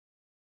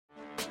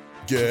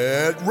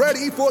Get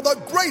ready for the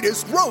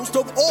greatest roast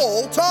of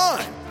all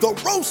time, the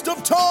Roast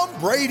of Tom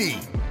Brady,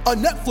 a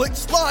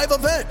Netflix live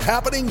event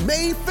happening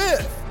May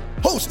 5th.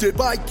 Hosted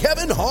by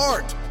Kevin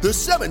Hart, the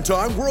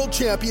 7-time world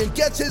champion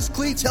gets his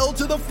cleats held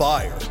to the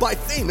fire by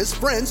famous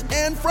friends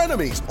and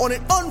frenemies on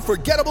an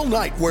unforgettable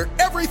night where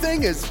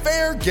everything is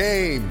fair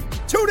game.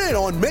 Tune in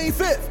on May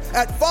 5th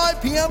at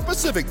 5 p.m.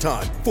 Pacific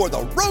time for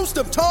the Roast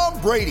of Tom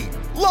Brady,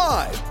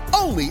 live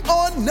only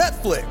on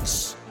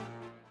Netflix.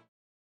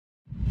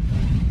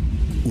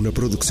 Una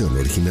producción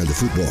original de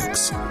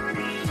Footbox.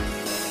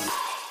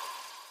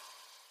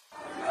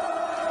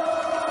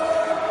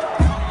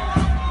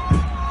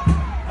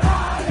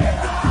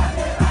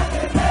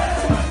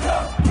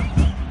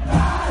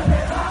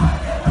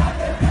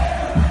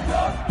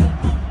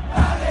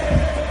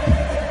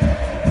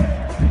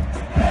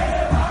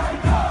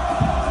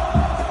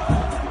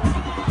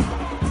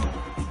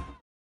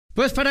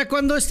 Pues para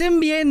cuando estén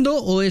viendo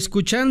o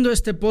escuchando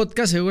este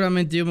podcast,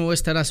 seguramente yo me voy a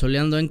estar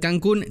asoleando en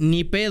Cancún,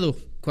 ni pedo.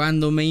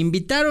 Cuando me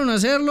invitaron a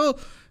hacerlo,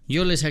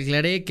 yo les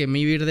aclaré que me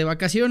iba a ir de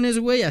vacaciones,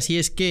 güey, así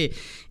es que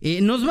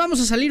nos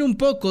vamos a salir un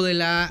poco de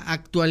la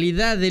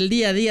actualidad del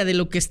día a día, de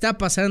lo que está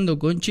pasando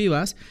con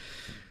Chivas,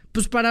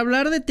 pues para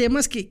hablar de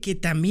temas que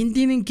también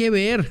tienen que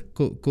ver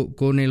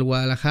con el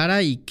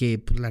Guadalajara y que,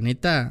 pues la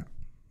neta,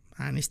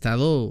 han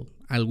estado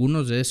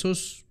algunos de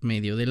esos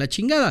medio de la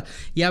chingada.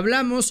 Y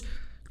hablamos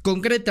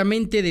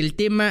concretamente del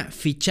tema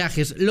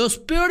fichajes, los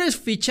peores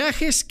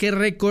fichajes que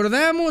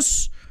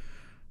recordamos,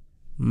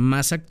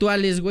 más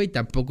actuales, güey.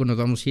 Tampoco nos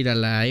vamos a ir a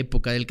la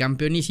época del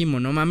campeonísimo,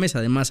 no mames.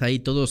 Además ahí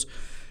todos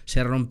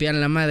se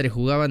rompían la madre,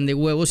 jugaban de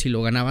huevos y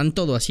lo ganaban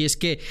todo. Así es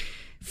que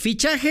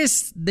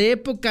fichajes de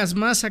épocas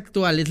más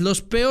actuales,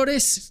 los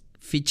peores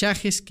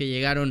fichajes que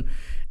llegaron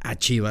a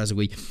Chivas,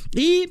 güey.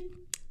 Y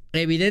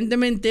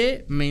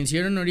evidentemente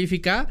mención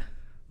honorífica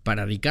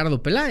para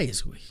Ricardo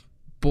Peláez, güey.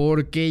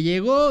 Porque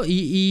llegó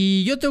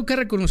y yo tengo que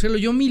reconocerlo,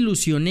 yo me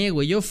ilusioné,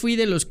 güey. Yo fui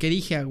de los que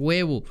dije a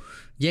huevo,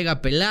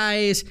 llega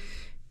Peláez,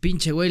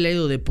 pinche güey le ha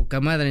ido de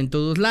poca madre en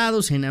todos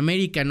lados. En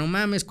América, no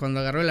mames, cuando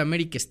agarró el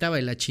América estaba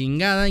de la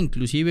chingada.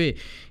 Inclusive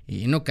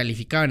no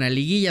calificaban a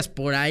liguillas.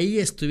 Por ahí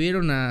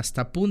estuvieron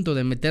hasta a punto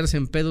de meterse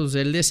en pedos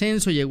del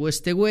descenso. Llegó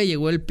este güey,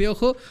 llegó el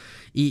Piojo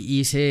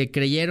y se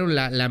creyeron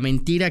la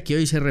mentira que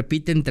hoy se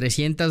repiten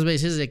 300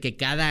 veces de que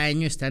cada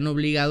año están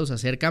obligados a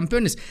ser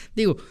campeones.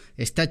 Digo,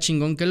 está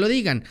chingón que lo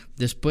digan.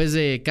 Después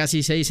de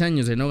casi 6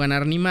 años de no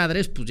ganar ni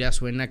madres, pues ya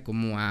suena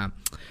como a...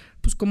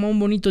 pues como un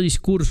bonito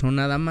discurso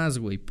nada más,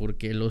 güey,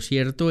 porque lo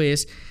cierto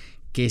es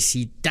que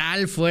si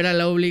tal fuera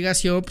la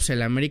obligación, pues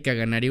el América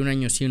ganaría un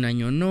año sí, un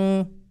año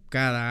no,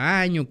 cada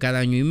año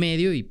y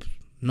medio, y pues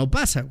no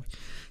pasa, güey.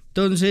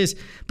 Entonces,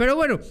 pero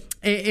bueno,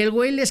 el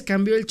güey les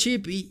cambió el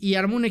chip y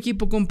armó un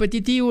equipo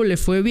competitivo, le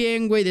fue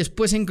bien, güey.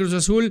 Después en Cruz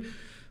Azul,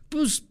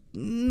 pues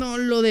no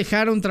lo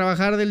dejaron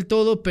trabajar del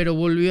todo, pero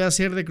volvió a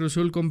ser de Cruz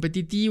Azul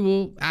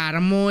competitivo,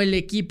 armó el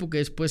equipo que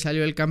después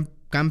salió el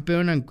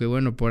campeón, aunque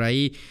bueno, por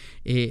ahí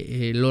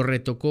lo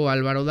retocó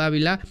Álvaro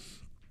Dávila.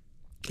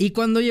 Y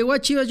cuando llegó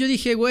a Chivas yo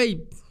dije,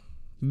 güey,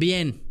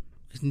 bien,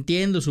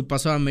 entiendo su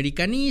pasado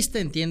americanista,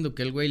 entiendo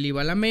que el güey le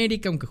iba al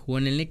América, aunque jugó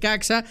en el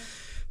Necaxa,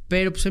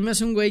 pero pues se me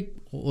hace un güey,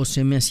 o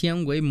se me hacía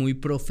un güey muy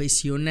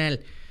profesional.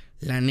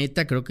 La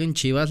neta, creo que en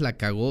Chivas la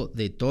cagó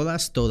de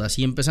todas.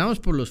 Y empezamos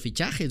por los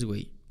fichajes,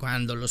 güey.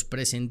 Cuando los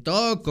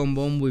presentó con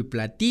bombo y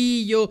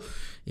platillo,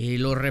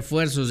 los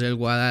refuerzos del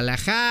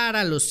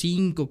Guadalajara, los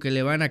 5 que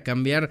le van a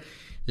cambiar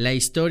la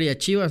historia a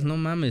Chivas, no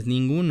mames,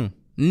 ninguno.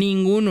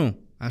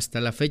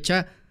 Hasta la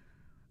fecha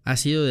ha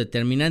sido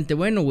determinante.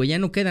 Bueno, güey, ya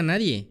no queda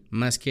nadie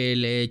más que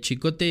el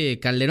Chicote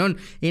Calderón.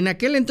 En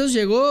aquel entonces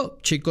llegó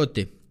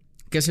Chicote,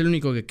 que es el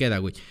único que queda,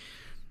 güey.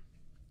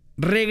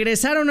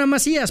 Regresaron a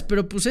Macías,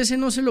 pero pues ese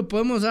no se lo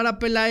podemos dar a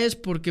Peláez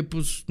porque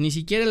pues ni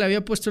siquiera le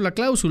había puesto la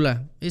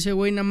cláusula. Ese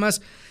güey nada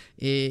más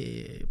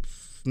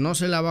no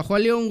se la bajó a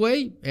León,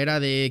 güey. Era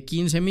de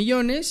 15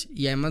 millones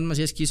y además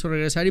Macías quiso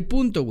regresar y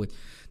punto, güey.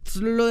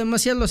 Entonces lo de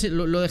Macías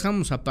lo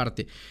dejamos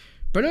aparte.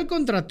 Pero él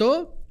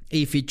contrató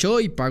y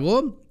fichó y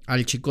pagó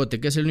al Chicote,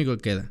 que es el único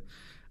que queda.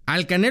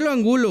 Al Canelo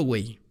Angulo,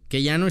 güey,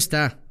 que ya no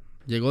está.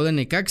 Llegó de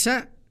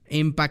Necaxa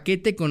en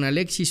paquete con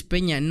Alexis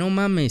Peña. No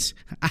mames,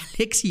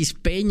 Alexis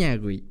Peña,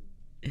 güey.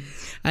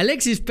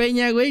 Alexis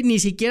Peña, güey, ni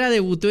siquiera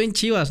debutó en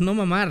Chivas, no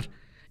mamar.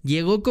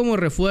 Llegó como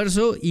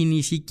refuerzo y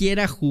ni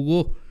siquiera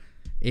jugó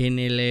en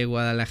el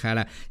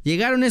Guadalajara.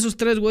 Llegaron esos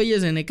 3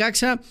 güeyes de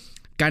Necaxa.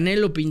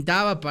 Canelo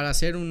pintaba para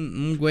ser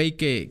un güey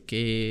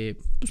que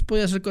pues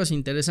podía hacer cosas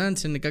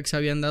interesantes. En Necaxa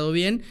había andado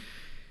bien.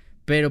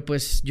 Pero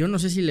pues yo no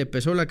sé si le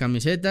pesó la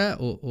camiseta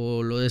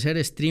o lo de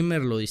ser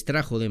streamer lo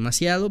distrajo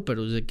demasiado,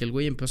 pero desde que el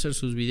güey empezó a hacer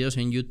sus videos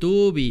en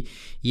YouTube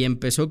y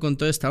empezó con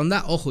toda esta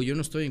onda, ojo, yo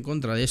no estoy en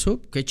contra de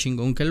eso, qué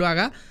chingón que lo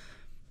haga,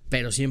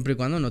 pero siempre y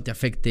cuando no te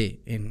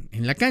afecte en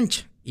la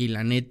cancha. Y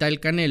la neta, el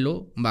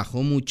Canelo bajó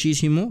un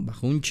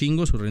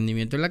chingo su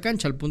rendimiento en la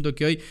cancha, al punto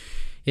que hoy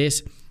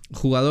es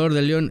jugador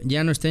de León,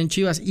 ya no está en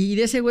Chivas. Y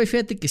de ese güey,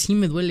 fíjate que sí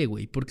me duele,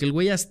 güey, porque el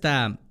güey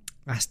hasta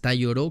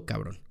lloró,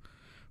 cabrón.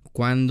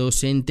 cuando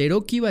se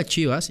enteró que iba a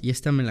Chivas, y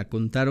esta me la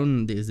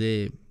contaron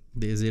desde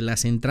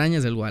las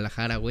entrañas del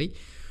Guadalajara, güey,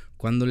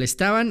 cuando le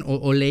estaban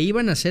o le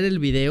iban a hacer el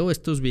video,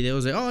 estos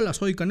videos de hola,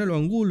 soy Canelo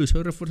Angulo y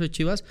soy refuerzo de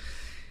Chivas,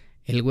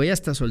 el güey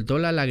hasta soltó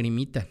la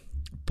lagrimita,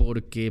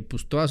 porque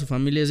pues toda su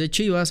familia es de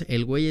Chivas,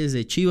 el güey es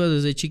de Chivas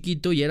desde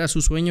chiquito y era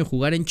su sueño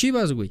jugar en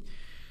Chivas, güey.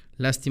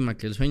 Lástima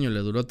que el sueño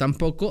le duró tan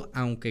poco,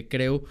 aunque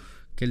creo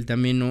que él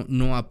también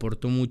no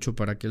aportó mucho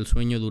para que el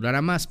sueño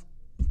durara más.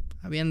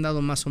 Habían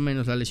dado más o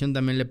menos, la lesión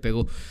también le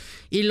pegó.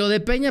 Y lo de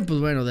Peña, pues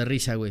bueno, de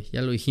risa, güey,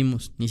 ya lo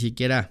dijimos, ni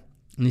siquiera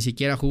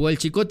jugó. El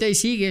Chicote ahí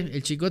sigue,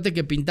 el Chicote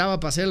que pintaba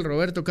para ser el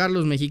Roberto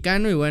Carlos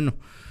mexicano y bueno,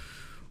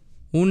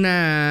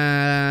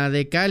 una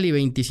de cal y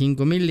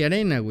 25,000 de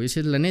arena, güey, esa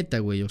es la neta,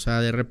 güey. O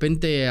sea, de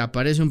repente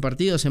aparece un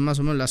partido, hace más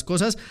o menos las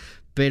cosas,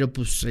 pero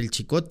pues el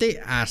Chicote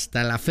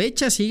hasta la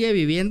fecha sigue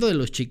viviendo de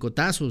los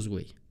chicotazos,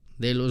 güey.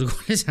 De los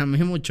goles a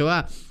Memo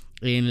Ochoa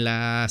en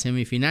la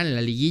semifinal, en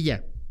la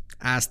liguilla.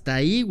 Hasta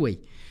ahí,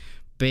 güey.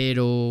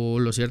 Pero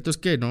lo cierto es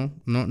que no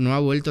ha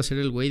vuelto a ser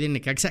el güey de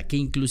Necaxa, que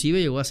inclusive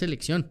llegó a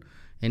selección.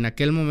 En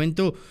aquel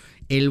momento,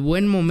 el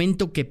buen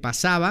momento que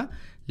pasaba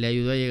le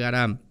ayudó a llegar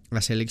a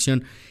la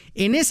selección.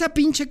 En esa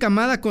pinche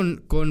camada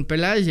con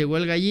Peláez llegó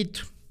el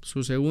Gallito,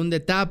 su segunda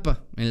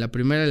etapa. En la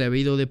primera le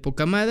había ido de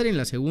poca madre, en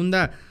la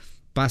segunda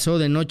pasó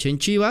de noche en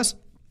Chivas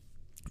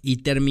y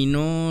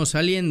terminó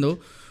saliendo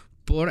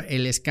por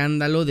el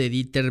escándalo de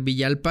Dieter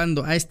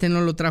Villalpando. A este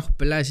no lo trajo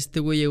Peláez, este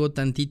güey llegó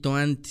tantito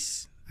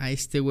antes. A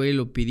este güey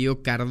lo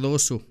pidió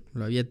Cardoso,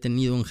 lo había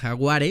tenido en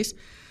Jaguares.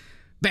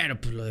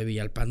 Pero pues lo de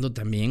Villalpando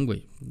también,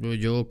 güey.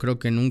 Yo creo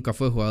que nunca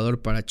fue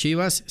jugador para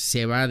Chivas.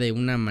 Se va de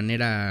una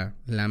manera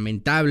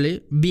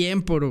lamentable.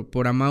 Bien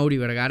por Amaury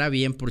Vergara,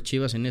 bien por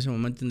Chivas en ese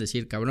momento en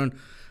decir, cabrón,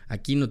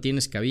 aquí no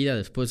tienes cabida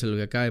después de lo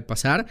que acaba de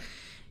pasar.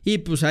 Y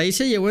pues ahí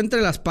se llevó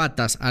entre las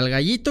patas al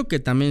Gallito, que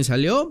también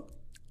salió,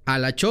 a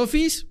la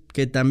Chofis,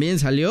 que también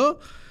salió,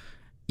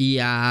 y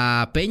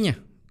a Peña,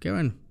 que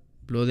bueno,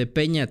 lo de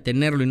Peña,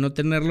 tenerlo y no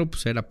tenerlo,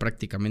 pues era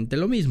prácticamente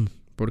lo mismo.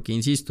 Porque,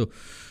 insisto,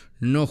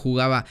 no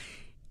jugaba.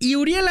 Y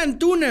Uriel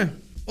Antuna,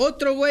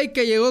 otro güey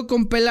que llegó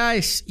con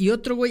Peláez. Y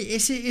otro güey,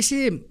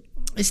 ese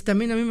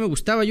también a mí me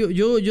gustaba.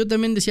 Yo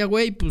también decía,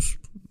 güey, pues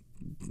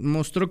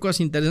mostró cosas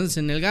interesantes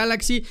en el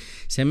Galaxy.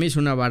 Se me hizo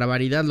una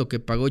barbaridad lo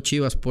que pagó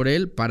Chivas por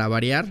él, para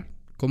variar.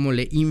 Cómo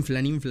le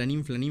inflan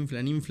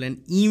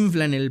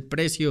el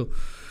precio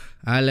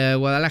al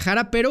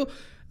Guadalajara. Pero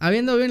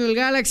habiendo bien el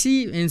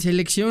Galaxy, en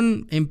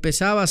selección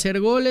empezaba a hacer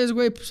goles,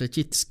 güey. Pues el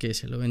chiste es que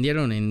se lo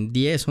vendieron en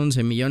 10,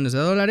 11 millones de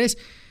dólares.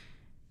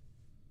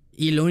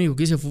 Y lo único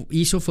que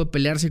hizo fue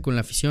pelearse con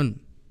la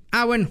afición.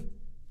 Ah, bueno,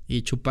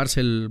 y chuparse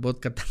el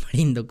vodka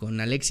tamarindo con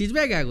Alexis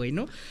Vega, güey,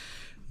 ¿no?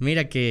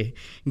 Mira que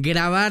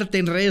grabarte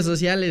en redes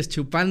sociales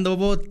chupando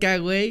vodka,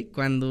 güey,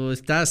 cuando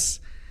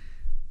estás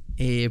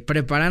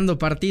preparando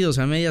partidos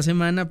a media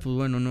semana, pues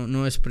bueno,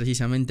 no es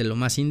precisamente lo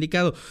más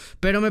indicado.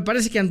 Pero me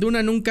parece que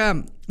Antuna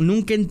nunca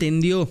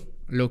entendió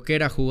lo que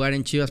era jugar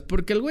en Chivas,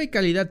 porque el güey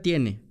calidad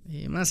tiene.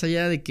 Más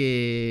allá de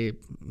que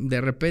de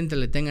repente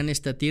le tengan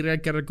esta tirria,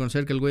 hay que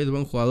reconocer que el güey es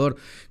buen jugador.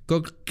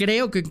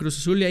 Creo que en Cruz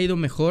Azul le ha ido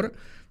mejor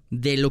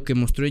de lo que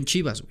mostró en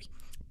Chivas, güey.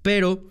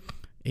 Pero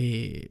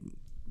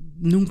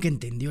nunca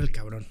entendió el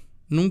cabrón.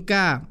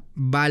 Nunca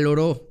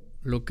valoró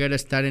lo que era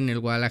estar en el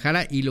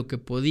Guadalajara y lo que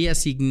podía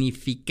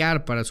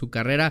significar para su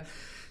carrera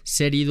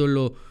ser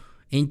ídolo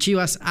en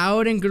Chivas.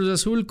 Ahora en Cruz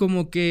Azul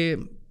como que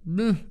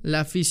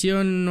la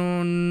afición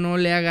no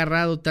le ha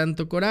agarrado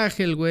tanto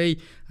coraje. El güey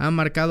ha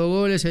marcado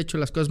goles, ha hecho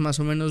las cosas más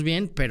o menos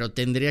bien, pero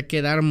tendría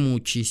que dar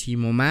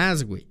muchísimo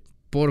más, güey.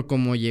 Por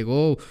cómo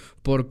llegó,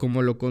 por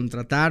cómo lo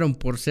contrataron,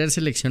 por ser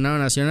seleccionado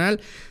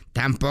nacional,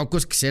 tampoco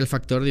es que sea el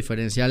factor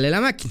diferencial de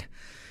la máquina.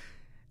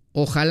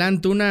 Ojalá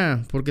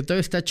Antuna, porque todavía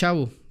está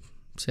chavo,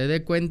 se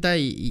dé cuenta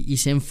y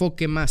se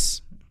enfoque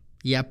más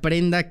y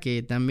aprenda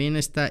que también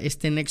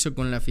este nexo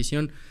con la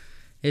afición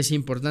es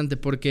importante,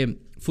 porque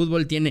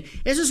fútbol tiene...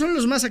 Esos son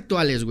los más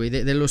actuales, güey,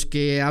 de los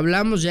que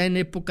hablamos ya en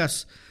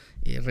épocas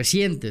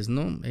recientes,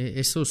 ¿no?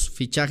 Esos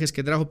fichajes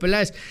que trajo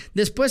Peláez.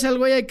 Después al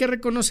güey hay que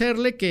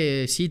reconocerle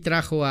que sí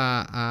trajo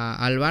a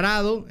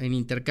Alvarado en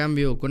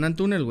intercambio con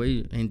Antuna. El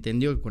güey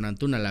entendió que con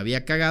Antuna la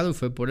había cagado y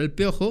fue por el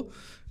Piojo,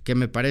 que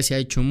me parece ha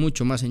hecho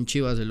mucho más en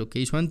Chivas de lo que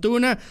hizo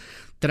Antuna.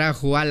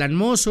 Trajo a Alan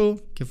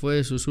Mozo, que fue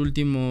de sus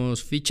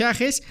últimos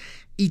fichajes,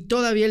 y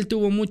todavía él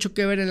tuvo mucho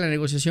que ver en la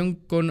negociación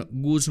con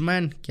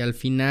Guzmán, que al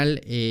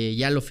final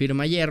ya lo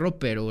firma Hierro,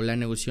 pero la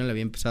negociación la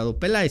había empezado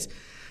Peláez.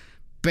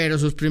 Pero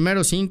sus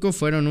primeros 5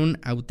 fueron un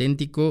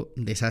auténtico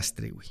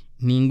desastre, güey.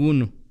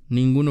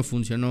 Ninguno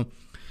funcionó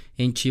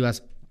en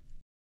Chivas.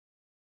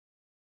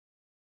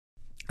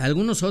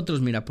 Algunos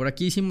otros, mira, por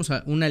aquí hicimos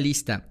una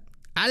lista.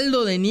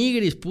 Aldo de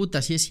Nigris,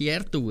 puta, sí es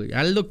cierto, güey.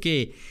 Aldo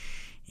que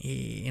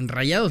en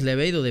Rayados le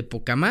había ido de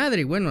poca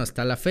madre. Bueno,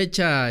 hasta la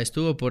fecha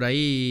estuvo por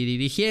ahí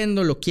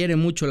dirigiendo. Lo quiere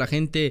mucho la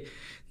gente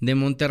de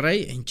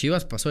Monterrey. En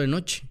Chivas pasó de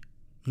noche.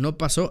 No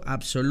pasó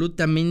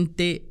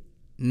absolutamente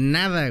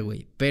nada,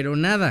 güey. Pero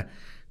nada.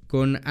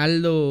 con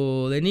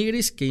Aldo de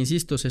Nigris, que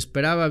insisto, se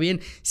esperaba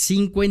bien.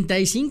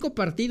 55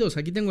 partidos,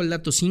 aquí tengo el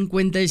dato,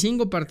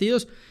 55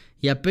 partidos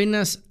y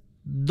apenas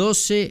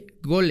 12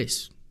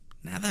 goles.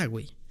 Nada,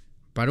 güey.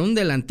 Para un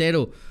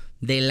delantero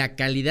de la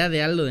calidad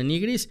de Aldo de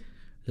Nigris,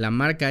 la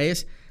marca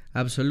es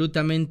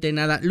absolutamente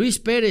nada.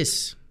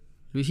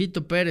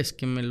 Luisito Pérez,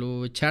 que me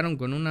lo echaron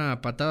con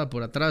una patada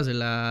por atrás de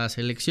la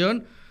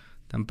selección.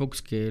 Tampoco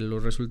es que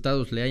los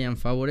resultados le hayan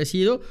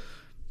favorecido.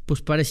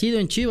 Pues parecido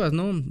en Chivas,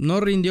 ¿no? No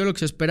rindió lo que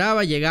se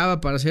esperaba.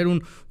 Llegaba para ser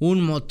un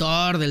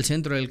motor del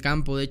centro del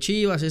campo de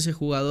Chivas. Ese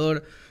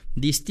jugador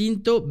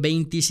distinto.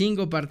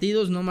 25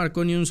 partidos, no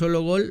marcó ni un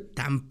solo gol.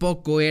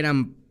 Tampoco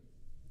eran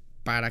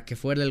para que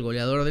fuera el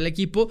goleador del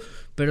equipo.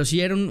 Pero sí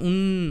era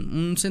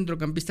un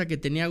centrocampista que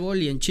tenía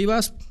gol. Y en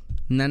Chivas,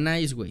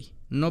 nanáis, güey.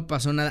 No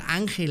pasó nada.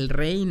 Ángel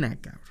Reina,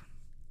 cabrón.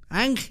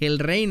 Ángel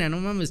Reina, no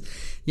mames.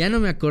 Ya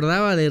no me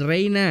acordaba de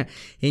Reina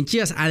en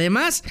Chivas.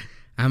 Además,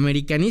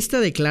 americanista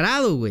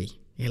declarado,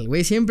 güey. El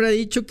güey siempre ha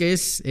dicho que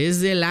es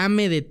del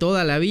AME de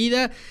toda la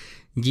vida.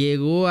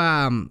 Llegó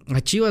a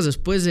Chivas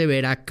después de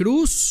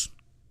Veracruz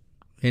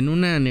en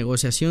una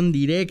negociación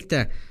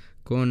directa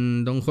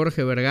con don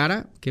Jorge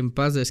Vergara, que en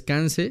paz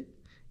descanse.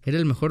 Era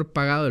el mejor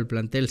pagado del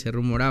plantel, se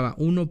rumoraba.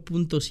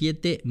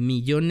 1.7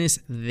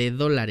 millones de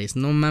dólares.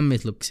 No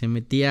mames lo que se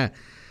metía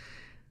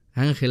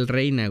Ángel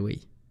Reina,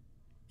 güey.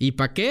 ¿Y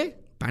para qué?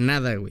 Para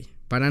nada, güey.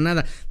 Para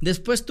nada.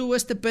 Después tuvo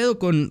este pedo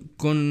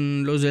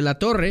con los de la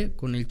Torre,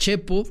 con el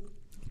Chepo,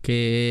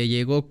 que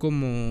llegó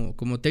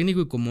como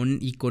técnico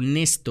y con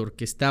Néstor,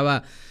 que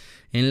estaba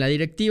en la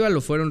directiva.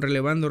 Lo fueron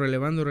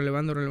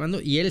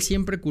relevando. Y él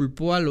siempre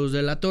culpó a los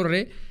de la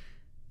Torre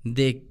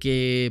de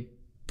que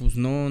pues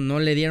no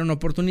le dieron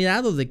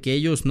oportunidad o de que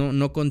ellos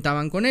no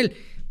contaban con él.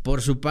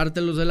 Por su parte,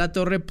 los de la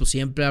Torre pues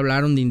siempre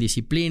hablaron de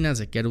indisciplinas,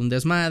 de que era un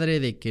desmadre,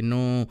 de que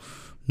no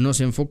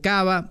se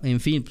enfocaba. En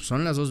fin, pues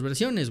son las dos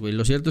versiones, güey.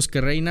 Lo cierto es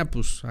que Reina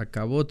pues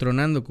acabó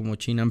tronando como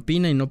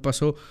chinampina y no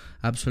pasó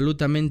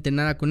absolutamente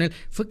nada con él.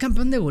 Fue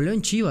campeón de goleo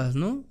en Chivas,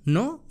 ¿no?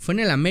 ¿No? Fue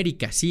en el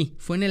América, sí.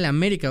 Fue en el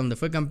América donde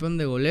fue campeón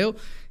de goleo.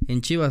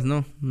 En Chivas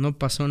no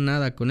pasó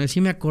nada con él. Sí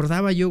me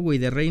acordaba yo, güey,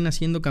 de Reina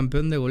siendo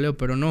campeón de goleo,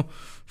 pero no.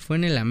 Fue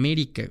en el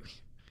América,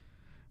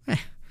 güey.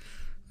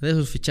 De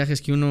esos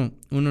fichajes que uno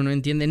no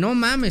entiende. No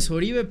mames,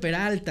 Oribe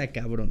Peralta,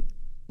 cabrón.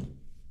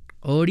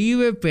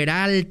 Oribe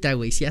Peralta,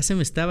 güey. Si ya se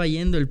me estaba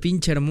yendo el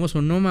pinche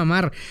hermoso, no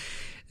mamar.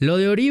 Lo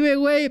de Oribe,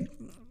 güey,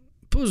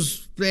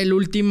 pues el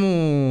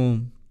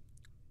último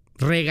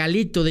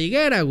regalito de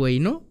Higuera, güey,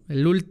 ¿no?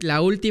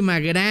 La última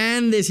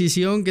gran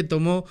decisión que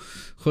tomó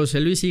José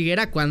Luis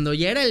Higuera cuando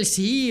ya era el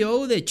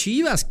CEO de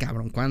Chivas,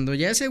 cabrón. Cuando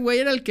ya ese güey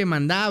era el que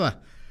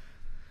mandaba.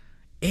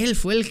 Él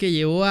fue el que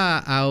llevó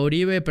a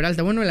Oribe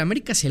Peralta. Bueno, el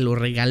América se lo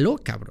regaló,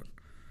 cabrón.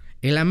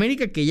 El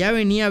América que ya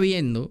venía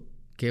viendo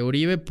que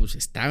Oribe pues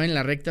estaba en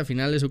la recta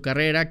final de su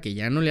carrera, que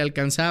ya no le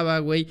alcanzaba,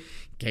 güey,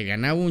 que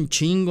ganaba un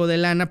chingo de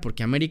lana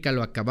porque América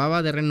lo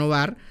acababa de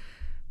renovar.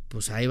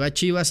 Pues ahí va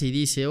Chivas y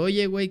dice,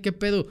 oye, güey, ¿qué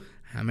pedo?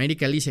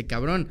 América le dice,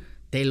 cabrón,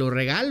 te lo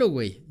regalo,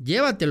 güey,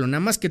 llévatelo, nada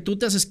más que tú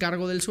te haces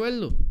cargo del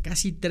sueldo.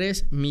 Casi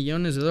 3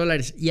 millones de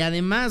dólares. Y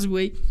además,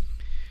 güey,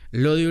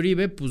 lo de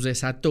Oribe pues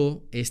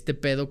desató este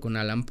pedo con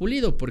Alan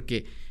Pulido,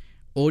 porque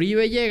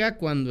Oribe llega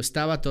cuando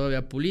estaba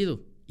todavía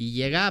Pulido. Y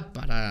llega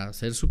para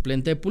ser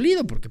suplente de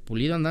Pulido, porque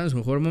Pulido andaba en su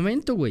mejor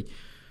momento, güey.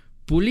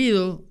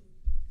 Pulido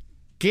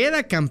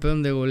queda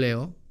campeón de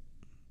goleo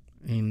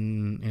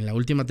en la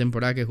última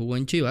temporada que jugó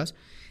en Chivas.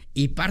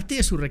 Y parte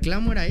de su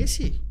reclamo era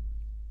ese.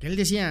 Que él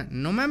decía,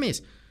 no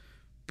mames,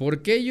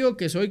 ¿por qué yo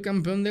que soy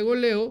campeón de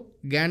goleo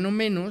gano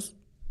menos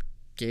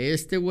que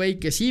este güey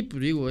que sí,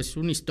 pues digo, es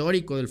un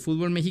histórico del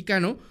fútbol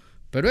mexicano,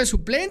 pero es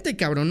suplente,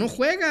 cabrón, no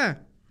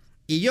juega?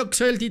 Y yo que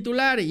soy el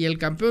titular y el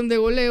campeón de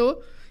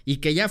goleo, y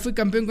que ya fui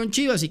campeón con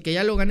Chivas y que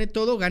ya lo gané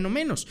todo, gano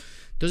menos.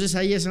 Entonces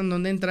ahí es en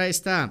donde entra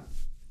esta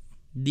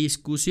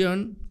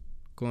discusión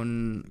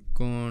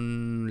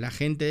con la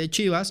gente de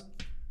Chivas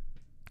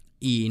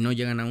y no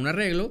llegan a un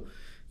arreglo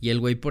y el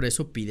güey por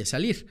eso pide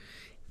salir.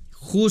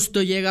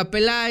 Justo llega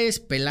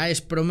Peláez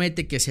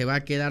promete que se va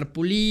a quedar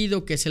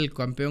Pulido, que es el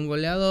campeón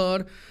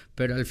goleador,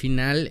 pero al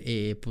final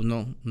pues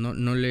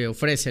no le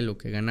ofrece lo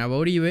que ganaba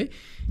Oribe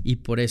y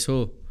por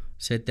eso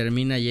se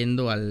termina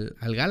yendo al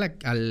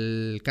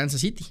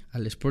Kansas City,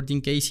 al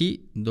Sporting KC,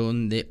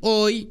 donde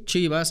hoy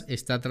Chivas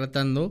está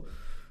tratando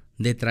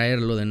de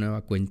traerlo de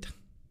nueva cuenta.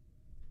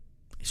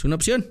 Es una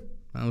opción,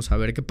 vamos a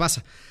ver qué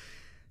pasa.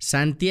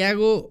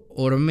 Santiago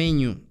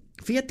Ormeño.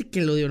 Fíjate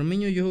que lo de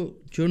Ormeño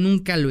yo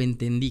nunca lo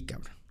entendí,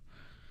 cabrón.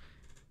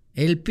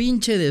 El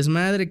pinche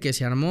desmadre que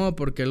se armó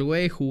porque el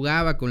güey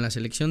jugaba con la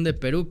selección de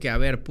Perú, que a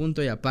ver,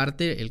 punto y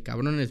aparte, el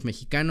cabrón es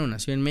mexicano,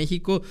 nació en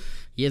México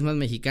y es más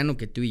mexicano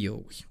que tú y yo,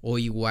 güey, o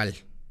igual.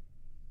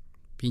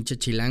 Pinche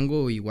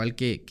chilango, igual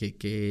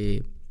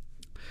que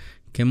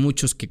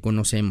muchos que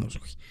conocemos,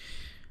 güey.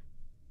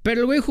 Pero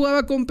el güey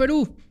jugaba con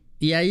Perú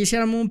y ahí se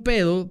armó un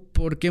pedo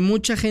porque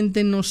mucha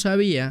gente no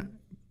sabía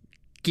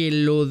que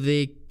lo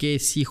de que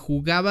si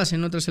jugabas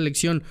en otra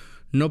selección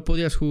no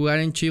podías jugar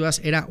en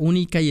Chivas, era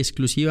única y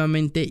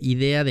exclusivamente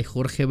idea de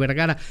Jorge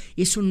Vergara.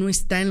 Eso no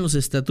está en los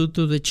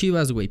estatutos de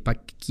Chivas, güey,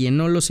 para quien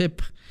no lo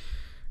sepa.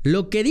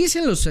 Lo que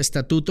dicen los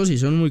estatutos, y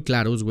son muy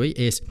claros, güey,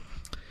 es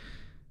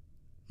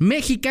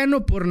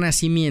mexicano por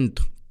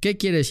nacimiento. ¿Qué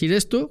quiere decir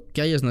esto?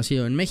 Que hayas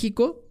nacido en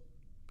México,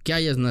 que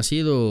hayas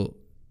nacido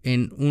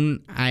en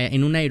una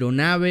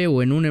aeronave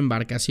o en una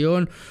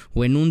embarcación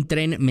o en un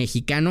tren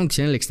mexicano, que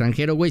sea en el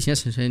extranjero, güey. Si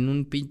haces en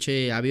un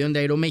pinche avión de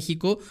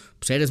Aeroméxico,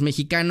 pues eres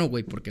mexicano,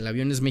 güey, porque el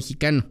avión es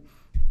mexicano,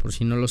 por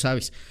si no lo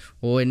sabes.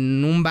 O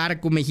en un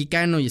barco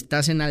mexicano y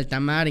estás en alta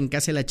mar, en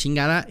casa de la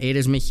chingada,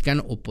 eres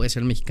mexicano o puedes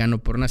ser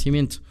mexicano por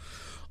nacimiento.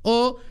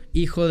 O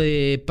hijo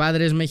de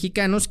padres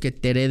mexicanos que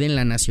te hereden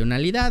la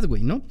nacionalidad,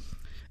 güey, ¿no?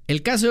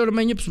 El caso de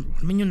Ormeño, pues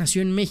Ormeño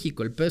nació en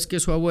México. El peor es que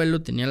su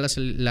abuelo tenía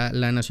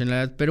la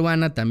nacionalidad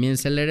peruana, también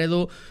se le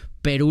heredó.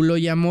 Perú lo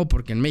llamó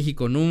porque en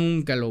México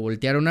nunca lo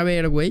voltearon a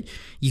ver, güey,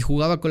 y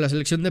jugaba con la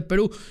selección de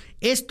Perú.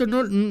 Esto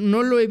no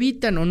lo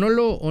evitan o no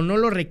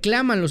lo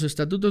reclaman los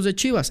estatutos de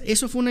Chivas.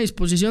 Eso fue una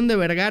disposición de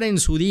Vergara en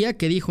su día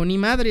que dijo, ni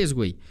madres,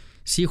 güey.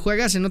 Si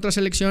juegas en otra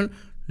selección,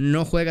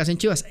 no juegas en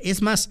Chivas.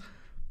 Es más,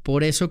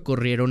 por eso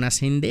corrieron a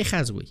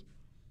Cendejas, güey.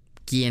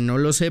 Quien no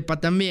lo sepa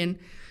también,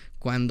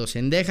 cuando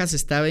Cendejas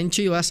estaba en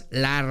Chivas,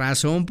 la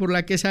razón por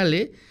la que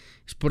sale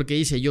es porque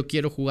dice, yo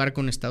quiero jugar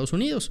con Estados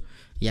Unidos.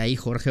 Y ahí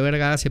Jorge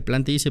Vergara se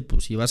plantea y dice,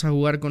 pues si vas a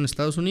jugar con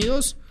Estados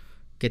Unidos,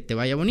 que te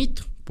vaya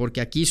bonito.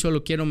 Porque aquí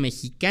solo quiero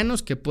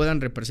mexicanos que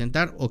puedan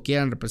representar o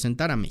quieran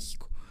representar a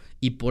México.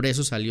 Y por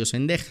eso salió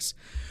Cendejas.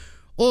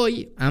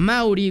 Hoy, a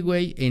Mauri,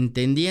 güey,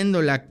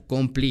 entendiendo la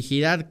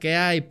complejidad que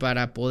hay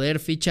para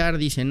poder fichar,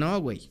 dice, no,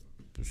 güey,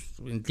 pues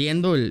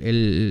entiendo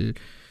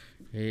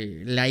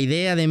la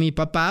idea de mi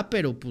papá,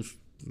 pero pues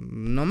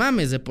no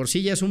mames, de por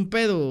sí ya es un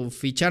pedo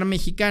fichar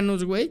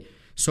mexicanos, güey,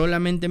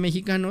 solamente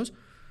mexicanos,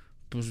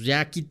 pues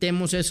ya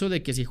quitemos eso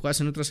de que si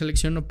juegas en otra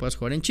selección no puedas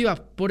jugar en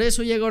Chivas. Por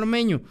eso llega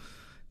Ormeño.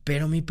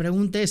 Pero mi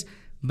pregunta es,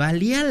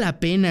 ¿valía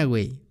la pena,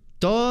 güey,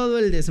 todo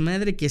el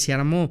desmadre que se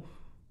armó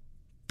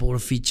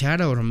por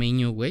fichar a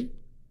Ormeño, güey?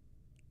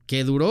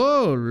 Que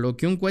duró lo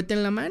que un cohete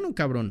en la mano,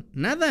 cabrón,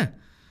 nada.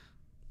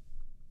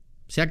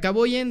 Se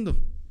acabó yendo.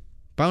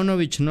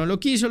 Paunovic no lo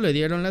quiso, le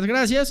dieron las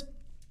gracias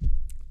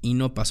y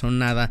no pasó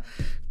nada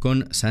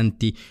con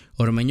Santi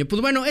Ormeño.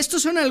 Pues bueno,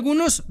 estos son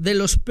algunos de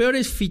los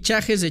peores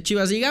fichajes de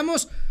Chivas.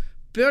 Digamos,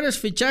 peores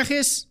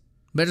fichajes,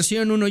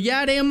 versión 1. Ya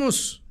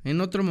haremos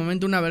en otro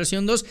momento una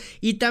versión 2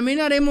 y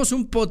también haremos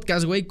un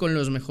podcast, güey, con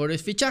los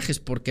mejores fichajes,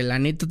 porque la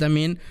neta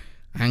también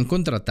han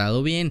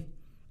contratado bien.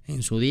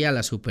 En su día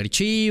las Super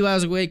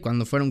Chivas, güey,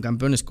 cuando fueron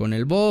campeones con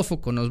el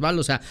Bofo, con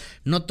Osvaldo, o sea,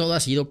 no todo ha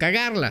sido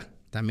cagarla.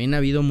 También ha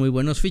habido muy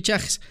buenos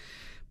fichajes.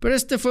 Pero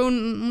este fue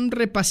un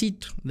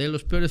repasito de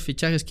los peores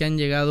fichajes que han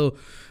llegado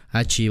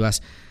a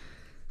Chivas.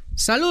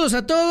 Saludos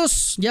a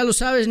todos, ya lo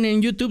sabes,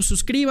 en YouTube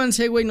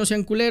suscríbanse, güey, no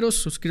sean culeros,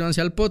 suscríbanse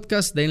al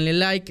podcast, denle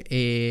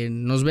like,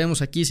 nos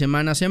vemos aquí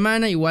semana a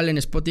semana, igual en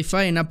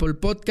Spotify, en Apple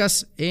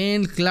Podcast,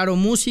 en Claro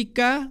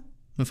Música,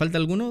 ¿me falta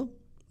alguno?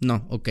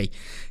 No, ok,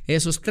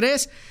 esos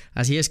 3,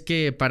 así es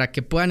que para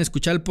que puedan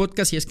escuchar el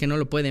podcast, si es que no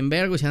lo pueden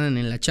ver, güey, si andan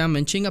en la chamba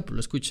en chinga, pues lo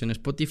escuches en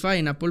Spotify,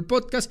 en Apple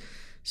Podcast.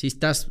 Si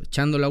estás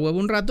echando la hueva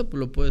un rato, pues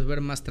lo puedes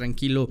ver más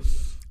tranquilo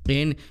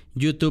en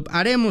YouTube.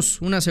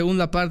 Haremos una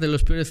segunda parte de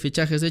los peores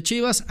fichajes de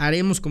Chivas.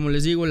 Haremos, como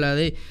les digo, la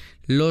de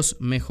los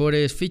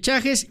mejores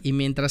fichajes. Y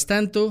mientras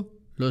tanto,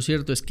 lo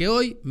cierto es que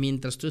hoy,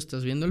 mientras tú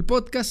estás viendo el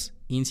podcast,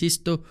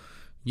 insisto,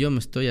 yo me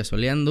estoy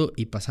asoleando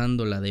y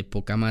pasándola de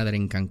poca madre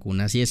en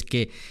Cancún. Así es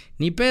que,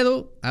 ni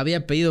pedo,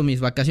 había pedido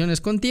mis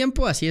vacaciones con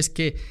tiempo. Así es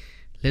que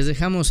les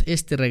dejamos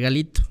este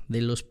regalito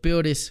de los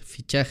peores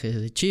fichajes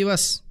de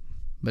Chivas,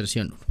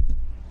 versión 1.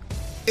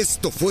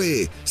 Esto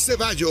fue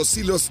Ceballos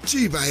y los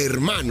Chiva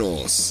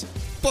Hermanos,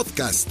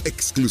 podcast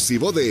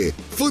exclusivo de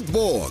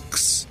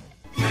Footbox.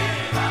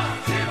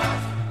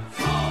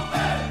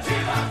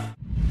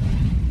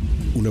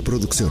 Una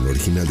producción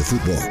original de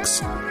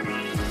Footbox.